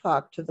do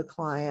talk to the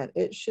client,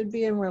 it should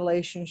be in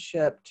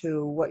relationship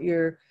to what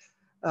you're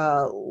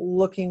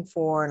looking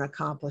for and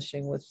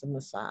accomplishing with the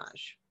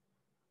massage.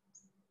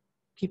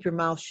 Keep your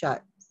mouth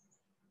shut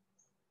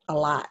a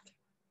lot.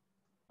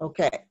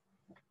 Okay.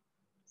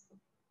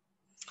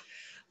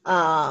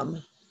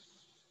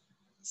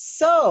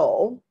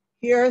 So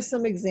here are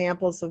some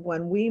examples of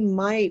when we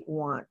might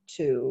want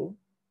to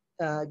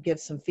give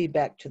some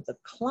feedback to the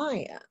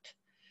client.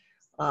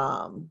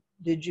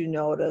 Did you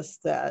notice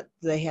that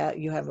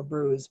you have a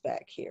bruise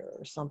back here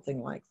or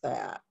something like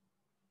that?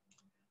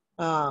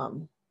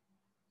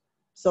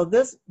 So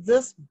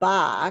this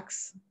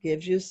box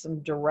gives you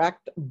some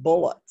direct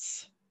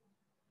bullets.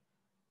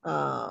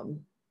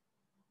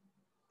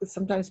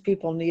 Sometimes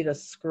people need a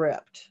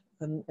script,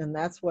 and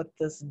that's what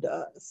this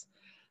does.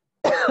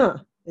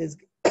 Is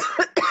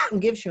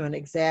gives you an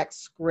exact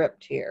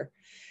script here.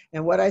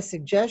 And what I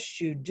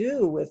suggest you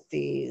do with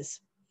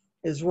these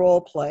is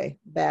role play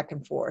back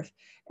and forth,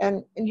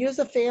 and use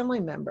a family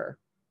member.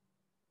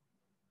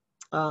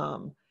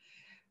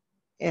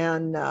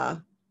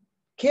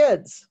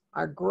 Kids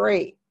are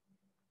great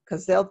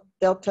because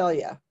they'll tell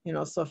you,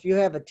 so if you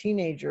have a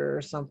teenager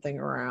or something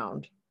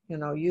around,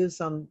 use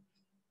them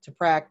to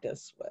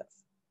practice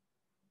with.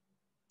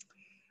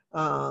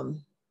 All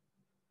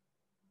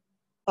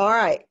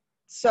right,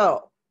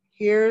 so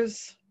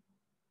here's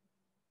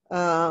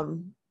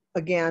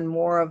again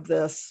more of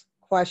this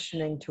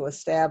questioning to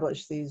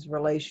establish these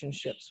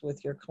relationships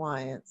with your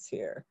clients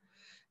here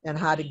and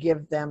how to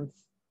give them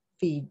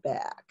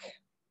feedback.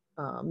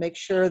 Make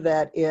sure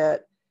that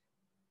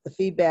the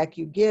feedback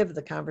you give,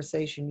 the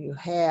conversation you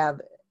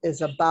have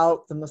is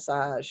about the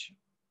massage.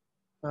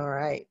 All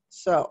right,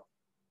 so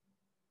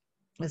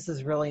this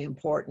is really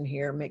important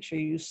here. Make sure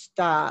you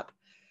stop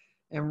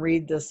and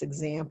read this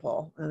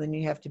example. And then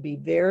you have to be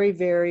very,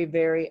 very,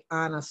 very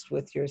honest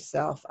with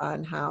yourself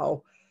on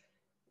how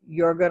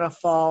you're going to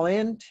fall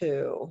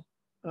into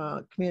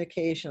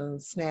communication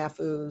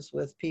snafus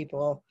with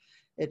people.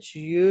 It's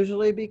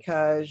usually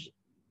because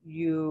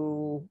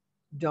you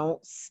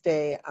don't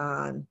stay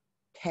on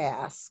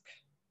task.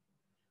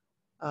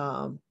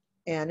 And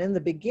in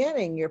the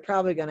beginning, you're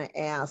probably going to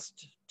ask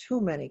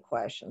too many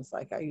questions,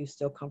 like, are you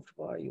still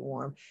comfortable? Are you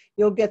warm?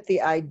 You'll get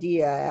the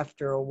idea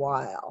after a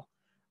while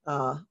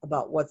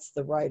about what's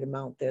the right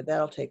amount there.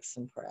 That'll take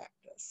some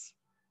practice.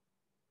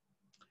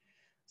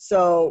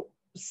 So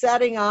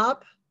setting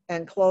up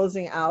and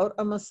closing out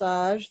a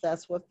massage,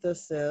 that's what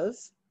this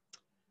is.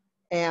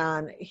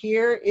 And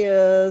here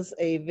is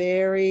a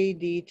very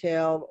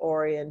detailed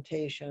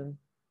orientation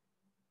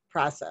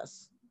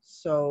process.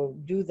 So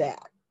do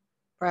that.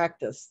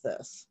 Practice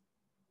this.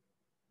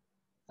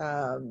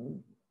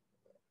 And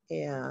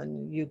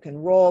you can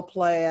role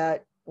play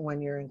it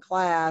when you're in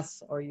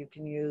class, or you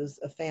can use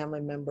a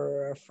family member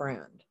or a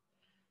friend.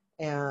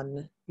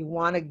 And you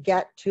want to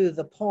get to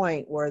the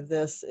point where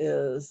this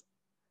is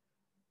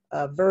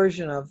a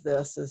version of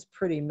this is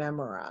pretty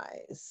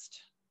memorized.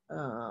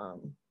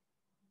 And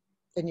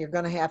you're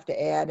going to have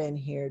to add in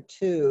here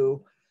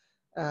too,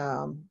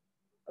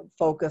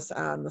 focus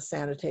on the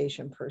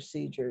sanitation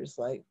procedures,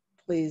 like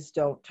please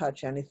don't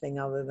touch anything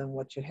other than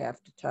what you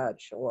have to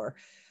touch, or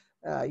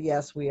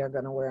yes, we are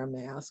going to wear a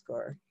mask,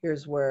 or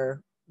here's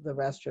where the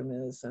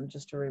restroom is, and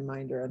just a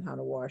reminder on how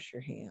to wash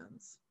your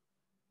hands.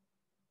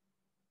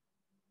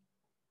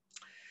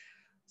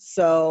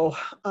 So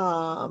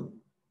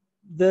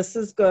this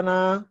is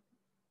gonna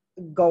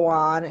go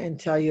on and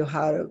tell you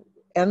how to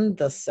end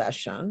the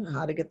session,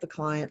 how to get the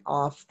client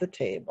off the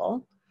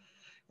table,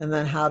 and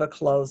then how to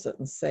close it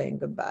and saying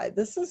goodbye.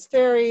 This is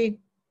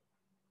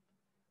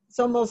it's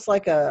almost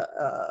like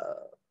a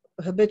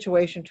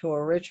habituation to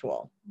a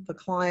ritual. The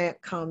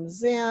client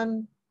comes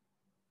in,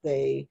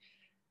 they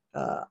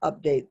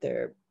update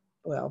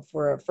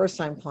for a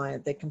first-time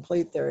client, they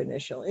complete their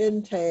initial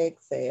intake,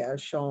 they are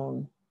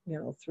shown,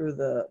 through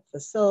the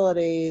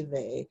facility,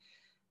 they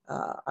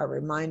are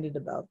reminded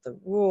about the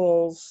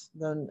rules.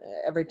 Then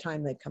every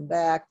time they come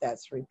back,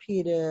 that's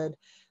repeated.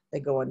 They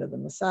go into the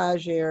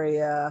massage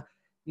area,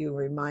 you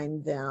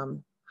remind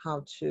them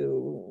how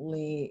to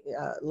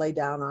lay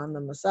down on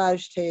the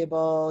massage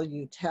table.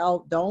 You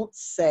don't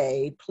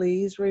say,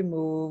 please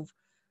remove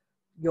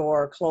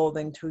your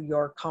clothing to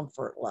your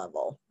comfort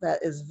level. That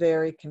is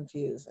very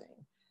confusing.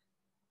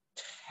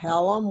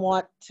 Tell them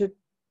what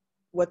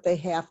they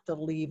have to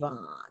leave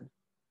on,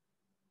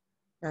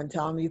 and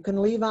tell them you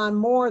can leave on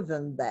more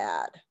than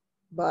that,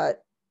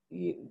 but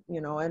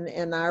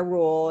and our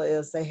rule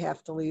is they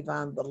have to leave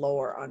on the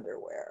lower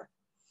underwear.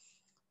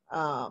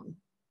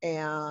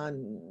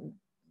 And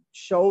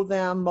show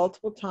them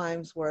multiple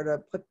times where to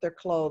put their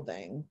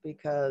clothing,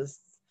 because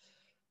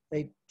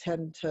they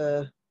tend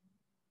to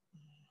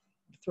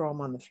throw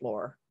them on the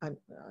floor. I don't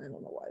know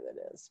why that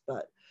is,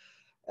 but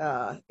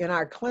in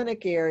our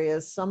clinic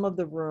areas, some of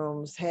the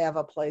rooms have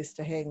a place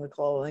to hang the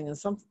clothing, and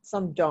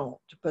some don't,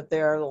 but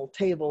there are little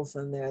tables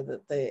in there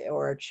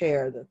or a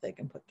chair that they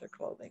can put their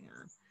clothing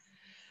on.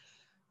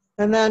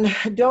 And then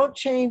don't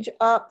change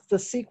up the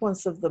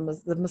sequence of the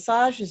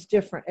massage is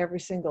different every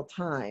single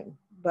time,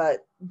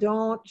 but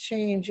don't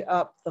change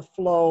up the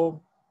flow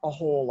a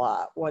whole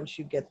lot once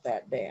you get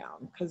that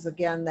down, because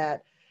again,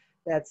 that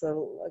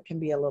can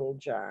be a little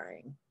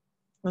jarring.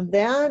 And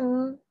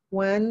then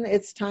when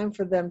it's time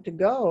for them to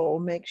go,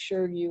 make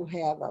sure you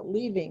have a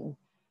leaving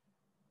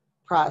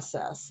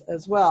process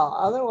as well.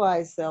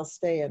 Otherwise, they'll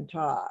stay and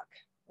talk.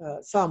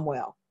 Some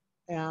will.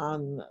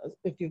 And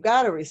if you've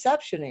got a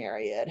reception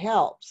area, it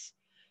helps.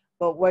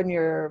 But when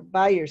you're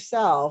by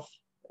yourself,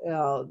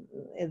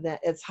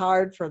 it's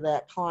hard for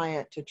that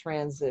client to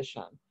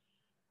transition.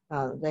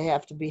 They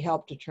have to be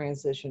helped to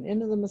transition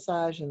into the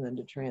massage and then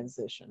to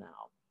transition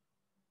out.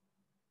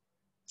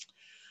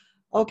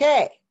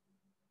 Okay.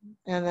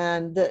 And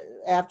then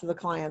after the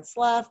client's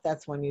left,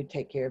 that's when you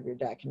take care of your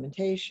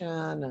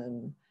documentation.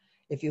 And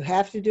if you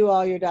have to do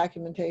all your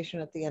documentation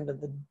at the end of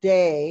the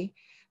day,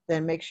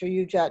 then make sure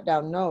you jot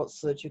down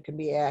notes so that you can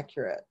be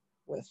accurate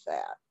with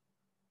that.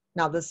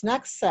 Now, this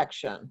next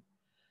section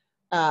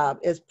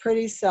is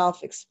pretty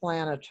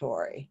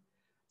self-explanatory,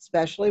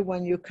 especially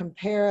when you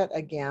compare it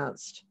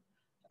against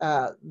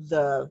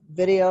the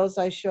videos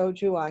I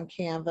showed you on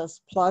Canvas,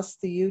 plus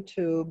the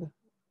YouTube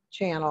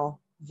channel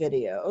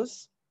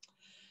videos,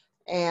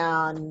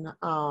 and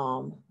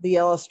the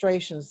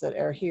illustrations that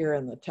are here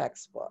in the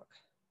textbook.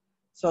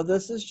 So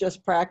this is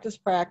just practice,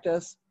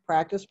 practice,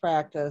 practice,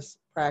 practice,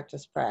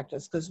 practice,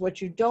 practice, because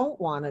what you don't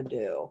want to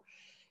do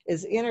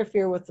is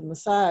interfere with the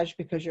massage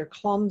because you're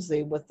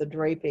clumsy with the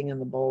draping and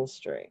the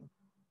bolstering.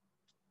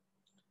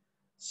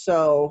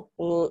 So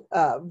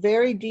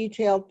very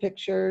detailed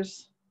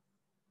pictures.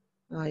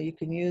 You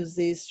can use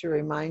these to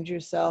remind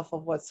yourself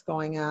of what's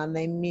going on.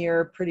 They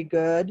mirror pretty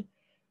good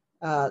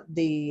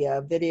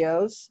the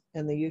videos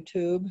and the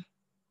YouTube.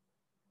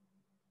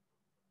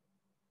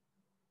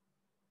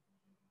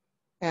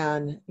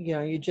 And, you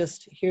know,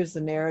 here's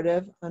the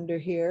narrative under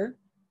here.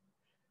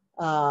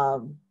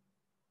 And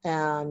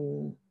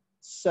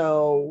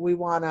so we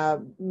want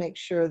to make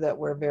sure that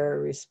we're very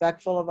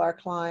respectful of our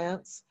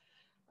clients,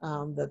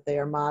 that they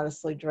are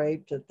modestly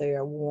draped, that they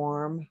are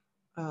warm,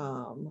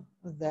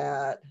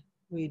 that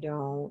we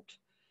don't,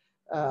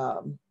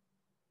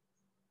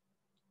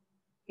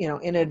 you know,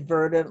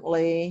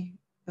 inadvertently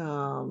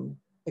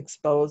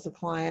expose the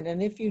client.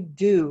 And if you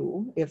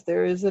do, if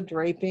there is a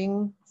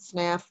draping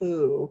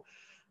snafu,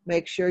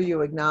 make sure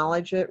you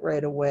acknowledge it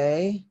right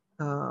away.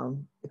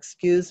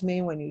 Excuse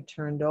me, when you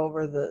turned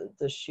over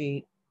the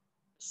sheet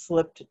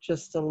slipped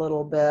just a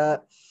little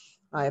bit.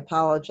 I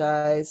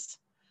apologize.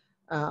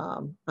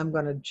 I'm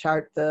going to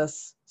chart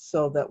this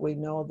so that we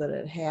know that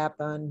it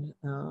happened,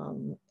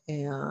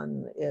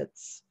 and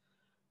it's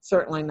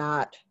certainly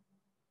not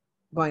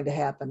going to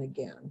happen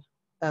again.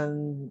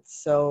 And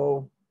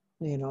so,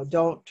 you know,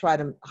 don't try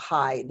to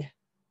hide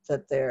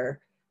that there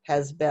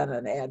has been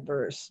an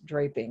adverse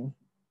draping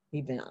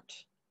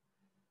event.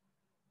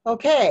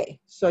 Okay,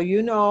 so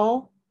you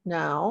know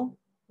now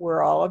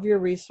where all of your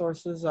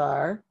resources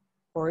are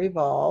for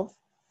Evolve,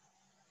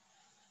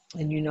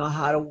 and you know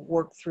how to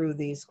work through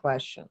these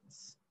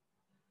questions.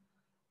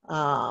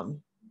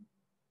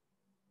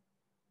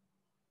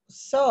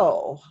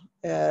 So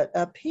it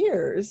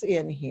appears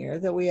in here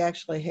that we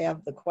actually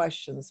have the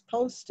questions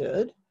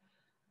posted.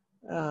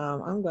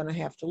 I'm going to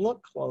have to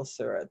look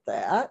closer at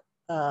that.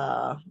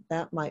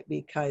 That might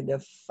be kind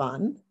of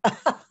fun.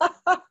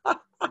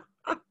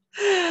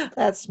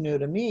 That's new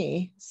to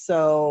me.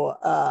 So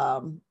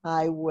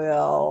I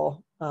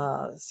will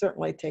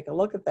certainly take a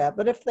look at that.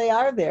 But if they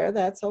are there,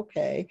 that's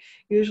okay.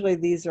 Usually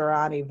these are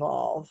on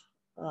Evolve.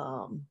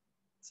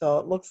 So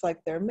it looks like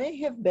there may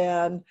have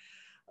been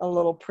a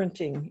little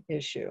printing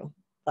issue,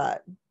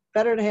 but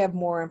better to have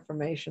more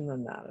information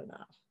than not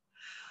enough.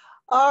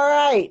 All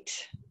right.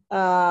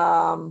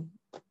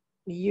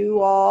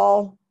 You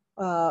all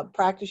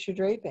practice your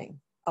draping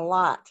a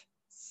lot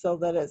so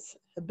that it's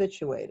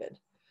habituated.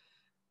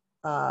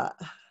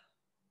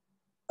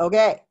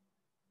 Okay,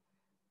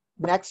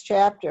 next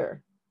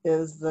chapter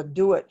is the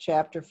Do It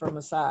chapter for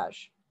massage.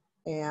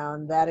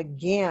 And that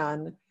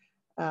again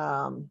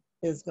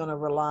is going to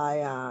rely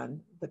on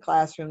the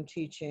classroom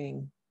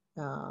teaching,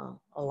 a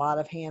lot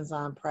of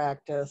hands-on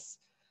practice,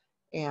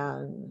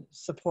 and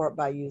support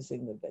by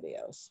using the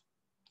videos.